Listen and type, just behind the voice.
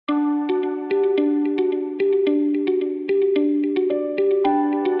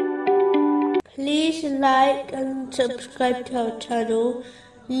like and subscribe to our channel.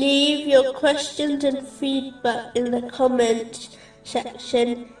 Leave your questions and feedback in the comments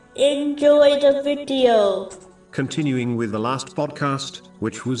section. Enjoy the video. Continuing with the last podcast,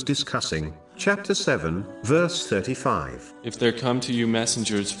 which was discussing chapter 7, verse 35. If there come to you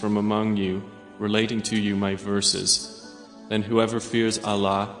messengers from among you, relating to you my verses, then whoever fears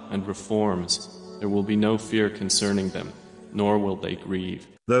Allah and reforms, there will be no fear concerning them, nor will they grieve.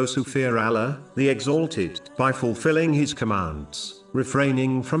 Those who fear Allah, the Exalted, by fulfilling His commands,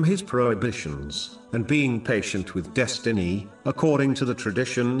 refraining from His prohibitions, and being patient with destiny, according to the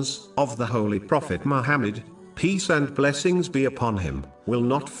traditions of the Holy Prophet Muhammad, peace and blessings be upon him, will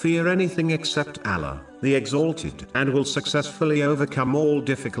not fear anything except Allah, the Exalted, and will successfully overcome all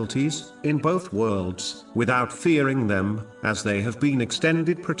difficulties in both worlds without fearing them, as they have been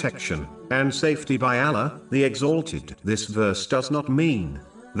extended protection and safety by Allah, the Exalted. This verse does not mean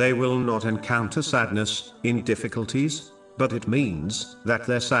they will not encounter sadness in difficulties, but it means that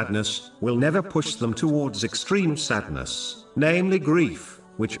their sadness will never push them towards extreme sadness, namely grief,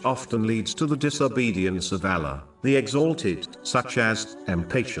 which often leads to the disobedience of Allah, the Exalted, such as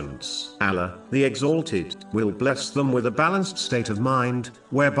impatience. Allah, the Exalted, will bless them with a balanced state of mind,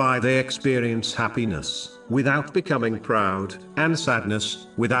 whereby they experience happiness, without becoming proud, and sadness,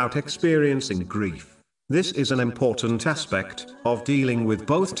 without experiencing grief. This is an important aspect of dealing with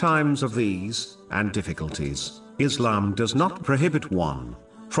both times of ease and difficulties. Islam does not prohibit one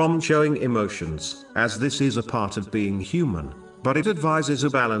from showing emotions, as this is a part of being human. But it advises a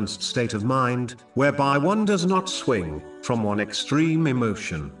balanced state of mind, whereby one does not swing from one extreme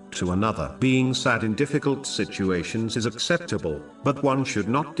emotion to another. Being sad in difficult situations is acceptable, but one should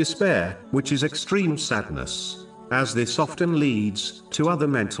not despair, which is extreme sadness, as this often leads to other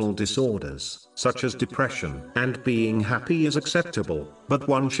mental disorders, such as depression. And being happy is acceptable, but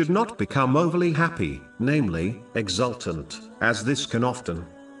one should not become overly happy, namely, exultant, as this can often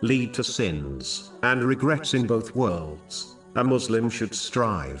lead to sins and regrets in both worlds. A Muslim should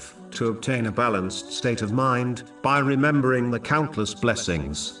strive to obtain a balanced state of mind by remembering the countless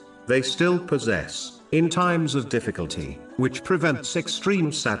blessings they still possess in times of difficulty, which prevents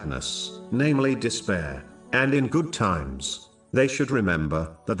extreme sadness, namely despair. And in good times, they should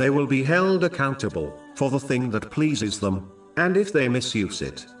remember that they will be held accountable for the thing that pleases them, and if they misuse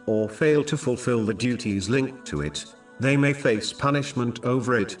it or fail to fulfill the duties linked to it, they may face punishment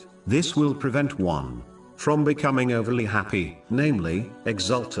over it. This will prevent one from becoming overly happy, namely,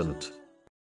 exultant.